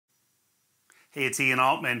Hey, it's Ian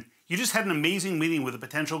Altman. You just had an amazing meeting with a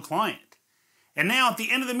potential client. And now at the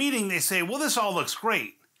end of the meeting, they say, well, this all looks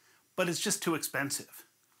great, but it's just too expensive.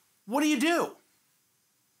 What do you do?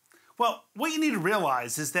 Well, what you need to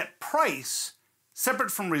realize is that price, separate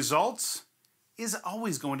from results, is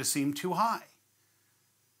always going to seem too high.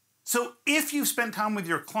 So if you've spent time with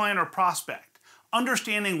your client or prospect,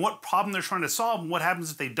 understanding what problem they're trying to solve and what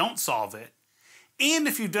happens if they don't solve it, and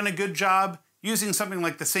if you've done a good job using something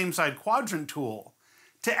like the same side quadrant tool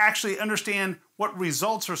to actually understand what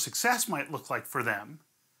results or success might look like for them,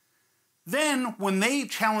 then when they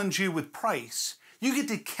challenge you with price, you get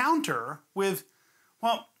to counter with,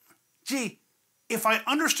 well, gee, if I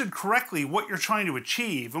understood correctly what you're trying to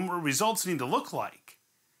achieve and what results need to look like,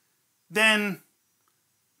 then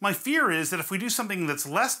my fear is that if we do something that's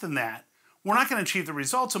less than that, we're not going to achieve the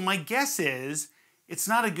results. And my guess is it's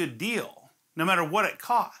not a good deal, no matter what it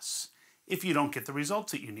costs, if you don't get the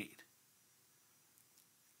results that you need.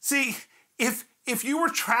 See, if you were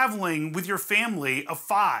traveling with your family of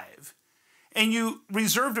 5 and you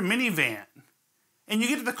reserved a minivan and you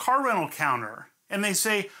get to the car rental counter and they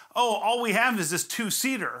say, oh, all we have is this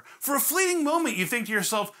 2-seater. For a fleeting moment, you think to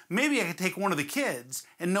yourself, maybe I could take one of the kids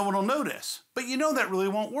and no one will notice. But you know that really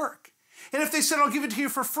won't work. And if they said, I'll give it to you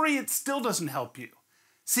for free, it still doesn't help you.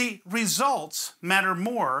 See, results matter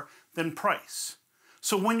more than price.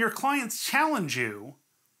 So when your clients challenge you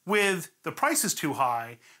with the price is too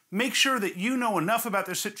high, make sure that you know enough about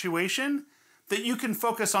their situation that you can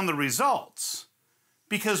focus on the results.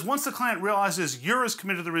 Because once the client realizes you're as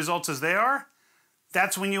committed to the results as they are,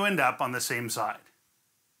 that's when you end up on the same side.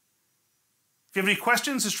 If you have any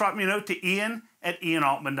questions, just drop me a note to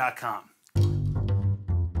ian@ianaltman.com.